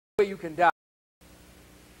way you can die.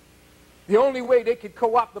 The only way they could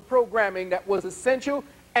co-opt the programming that was essential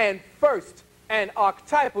and first and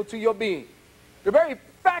archetypal to your being. The very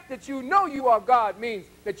fact that you know you are God means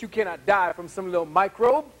that you cannot die from some little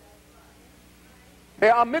microbe.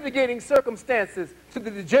 There are mitigating circumstances to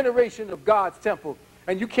the degeneration of God's temple,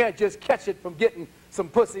 and you can't just catch it from getting some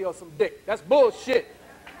pussy or some dick. That's bullshit.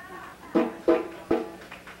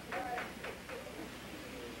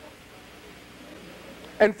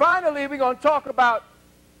 And finally, we're going to talk about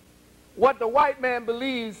what the white man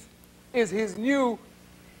believes is his new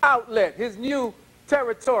outlet, his new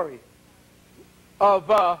territory of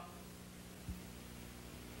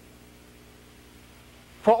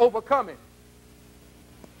for overcoming.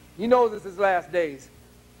 He knows it's his last days.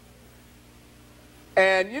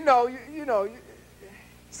 And you know,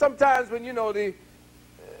 sometimes when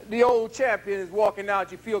the old champion is walking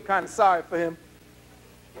out, you feel kind of sorry for him.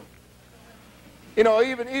 You know,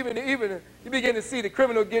 even you begin to see the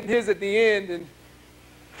criminal getting his at the end, and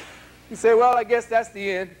you say, well, I guess that's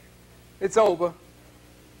the end. It's over.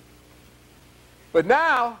 But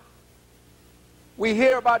now we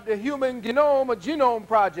hear about the Human Genome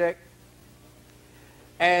Project,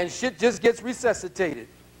 and shit just gets resuscitated.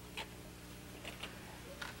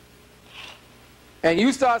 And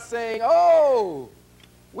you start saying, oh,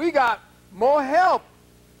 we got more help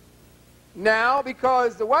now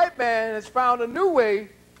because the white man has found a new way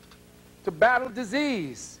to battle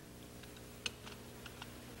disease.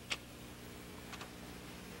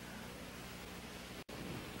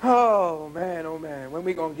 Oh man, when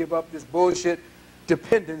we gonna give up this bullshit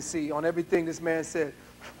dependency on everything this man said?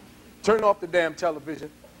 Turn off the damn television.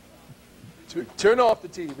 Turn off the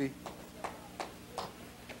TV.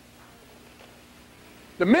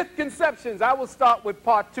 The myth conceptions, I will start with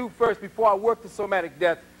part 2 first before I work to somatic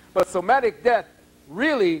death. But somatic death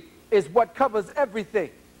really is what covers everything.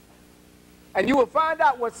 And you will find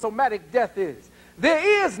out what somatic death is.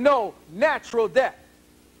 There is no natural death.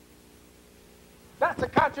 That's a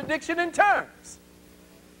contradiction in terms.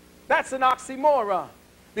 That's an oxymoron.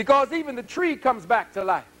 Because even the tree comes back to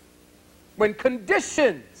life when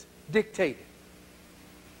conditions dictate it.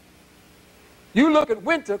 You look at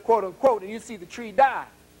winter, quote unquote, and you see the tree die.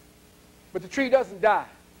 But the tree doesn't die.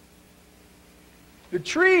 The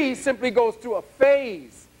tree simply goes through a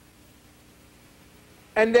phase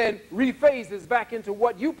and then rephases back into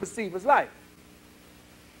what you perceive as life.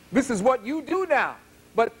 This is what you do now,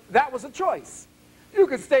 but that was a choice. You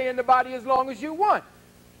can stay in the body as long as you want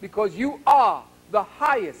because you are the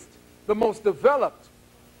highest, the most developed,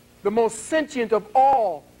 the most sentient of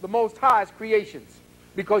all the Most High's creations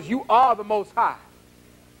because you are the Most High.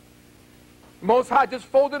 Most High just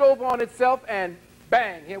folded over on itself and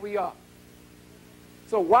bang, here we are.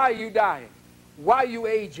 So why are you dying? Why are you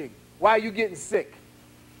aging? Why are you getting sick?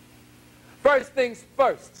 First things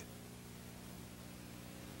first.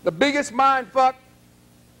 The biggest mind fuck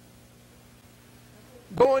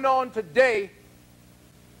going on today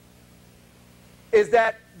is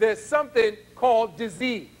that there's something called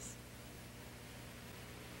disease.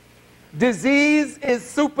 Disease is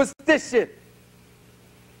superstition.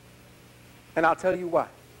 And I'll tell you why.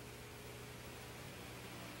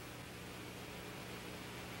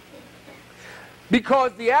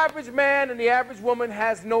 Because the average man and the average woman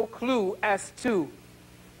has no clue as to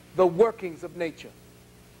the workings of nature.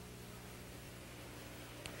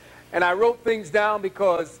 And I wrote things down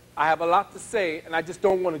because I have a lot to say and I just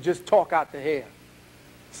don't want to just talk out the hair.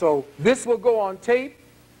 So this will go on tape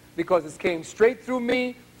because it came straight through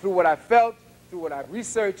me, through what I felt, through what I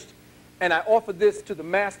researched, and I offer this to the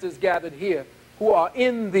masters gathered here who are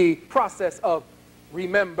in the process of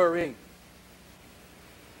remembering.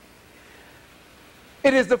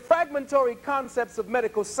 It is the fragmentary concepts of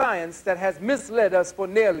medical science that has misled us for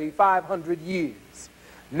nearly 500 years.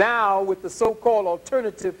 Now, with the so-called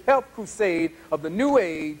alternative health crusade of the New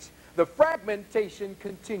Age, the fragmentation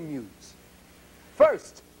continues.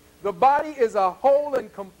 First, the body is a whole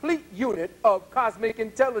and complete unit of cosmic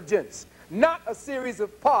intelligence, not a series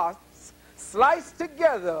of parts sliced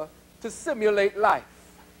together to simulate life.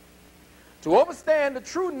 To understand the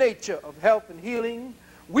true nature of health and healing,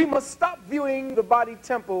 we must stop viewing the body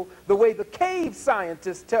temple the way the cave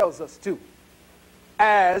scientist tells us to,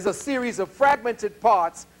 as a series of fragmented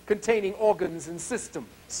parts containing organs and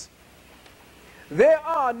systems. There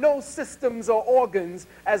are no systems or organs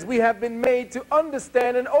as we have been made to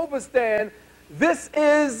understand and overstand. This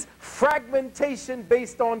is fragmentation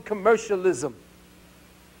based on commercialism.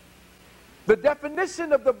 The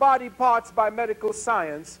definition of the body parts by medical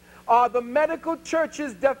science are the medical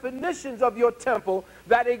church's definitions of your temple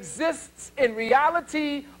that exists in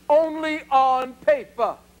reality only on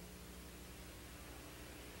paper.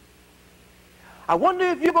 I wonder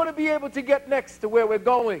if you're going to be able to get next to where we're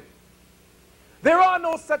going. There are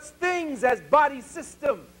no such things as body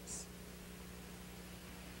systems.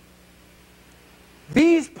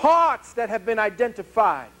 These parts that have been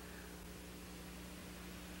identified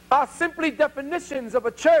are simply definitions of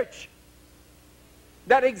a church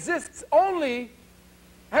that exists only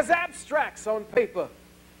as abstracts on paper.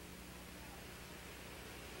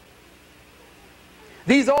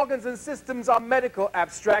 These organs and systems are medical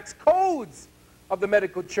abstracts, codes of the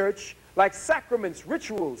medical church, like sacraments,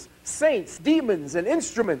 rituals, saints, demons, and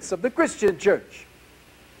instruments of the Christian church.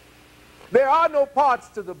 There are no parts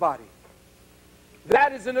to the body.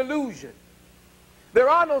 That is an illusion. There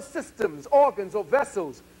are no systems, organs, or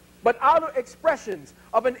vessels, but outer expressions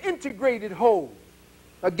of an integrated whole.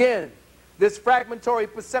 Again, this fragmentary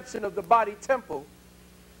perception of the body temple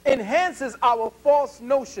enhances our false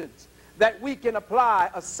notions that we can apply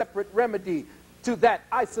a separate remedy to that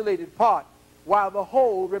isolated part while the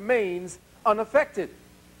whole remains unaffected.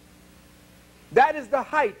 That is the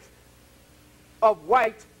height of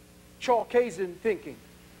white Caucasian thinking.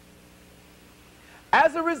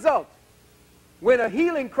 As a result, when a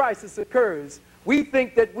healing crisis occurs, we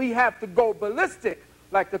think that we have to go ballistic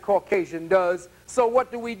like the Caucasian does. So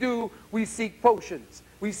what do? We seek potions.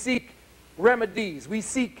 We seek remedies. We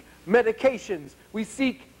seek medications. We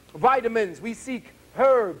seek vitamins. We seek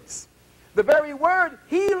herbs. The very word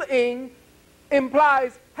healing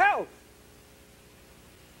implies health.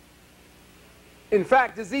 In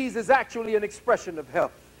fact, disease is actually an expression of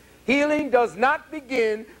health. Healing does not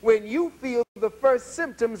begin when you feel the first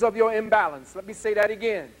symptoms of your imbalance. Let me say that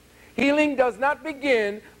again. Healing does not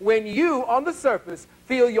begin when you, on the surface,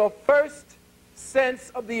 feel your first sense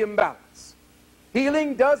of the imbalance.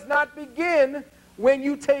 Healing does not begin when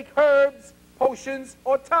you take herbs, potions,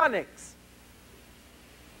 or tonics.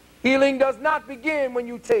 Healing does not begin when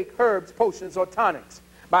you take herbs, potions, or tonics.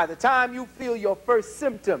 By the time you feel your first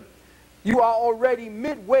symptom, you are already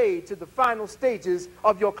midway to the final stages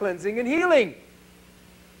of your cleansing and healing.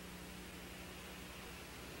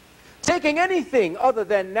 Taking anything other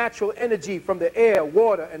than natural energy from the air,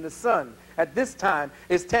 water, and the sun at this time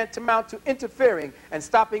is tantamount to interfering and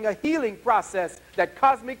stopping a healing process that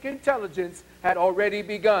cosmic intelligence had already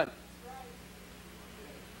begun.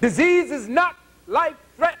 Disease is not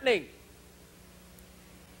life-threatening.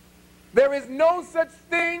 There is no such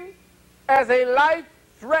thing as a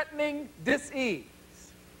life-threatening disease.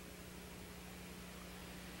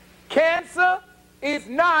 Cancer is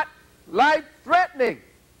not life-threatening.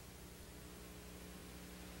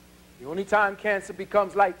 The only time cancer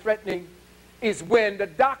becomes life-threatening is when the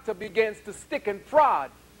doctor begins to stick and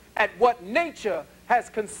prod at what nature has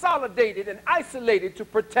consolidated and isolated to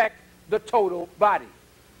protect the total body.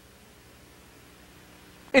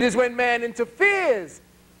 It is when man interferes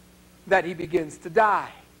that he begins to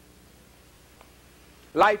die.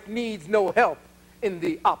 Life needs no help in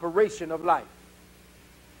the operation of life.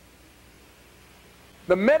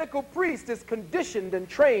 The medical priest is conditioned and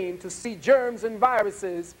trained to see germs and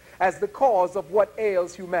viruses as the cause of what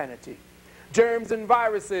ails humanity. Germs and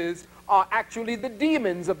viruses are actually the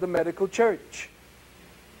demons of the medical church.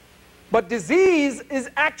 But disease is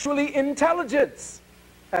actually intelligence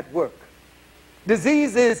at work.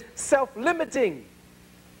 Disease is self-limiting.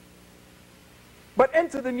 But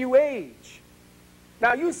enter the New Age.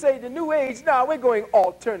 Now you say the New Age, now we're going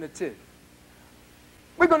alternative.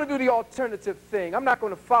 We're going to do the alternative thing. I'm not going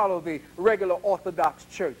to follow the regular Orthodox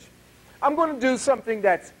church. I'm going to do something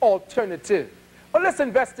that's alternative. But let's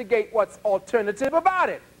investigate what's alternative about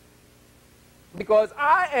it. Because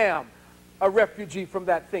I am a refugee from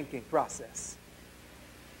that thinking process.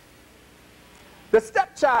 The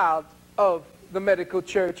stepchild of the medical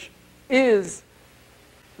church is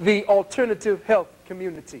the alternative health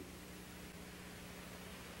community.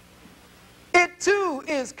 It too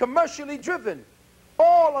is commercially driven,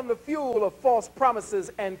 all on the fuel of false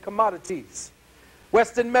promises and commodities.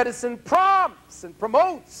 Western medicine prompts and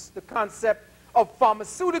promotes the concept of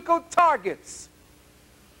pharmaceutical targets.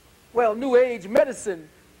 Well, New Age medicine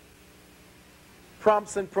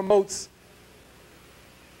prompts and promotes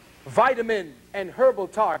vitamin and herbal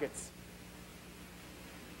targets.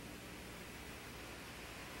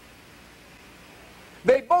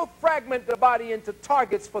 They both fragment the body into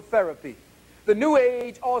targets for therapy. The New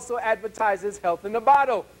Age also advertises health in a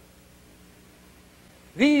bottle.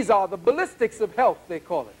 These are the ballistics of health, they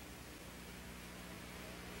call it.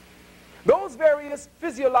 Those various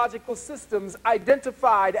physiological systems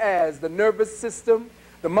identified as the nervous system,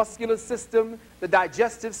 the muscular system, the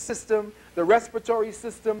digestive system, the respiratory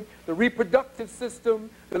system, the reproductive system,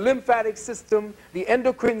 the lymphatic system, the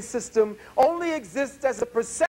endocrine system, only exist as a perception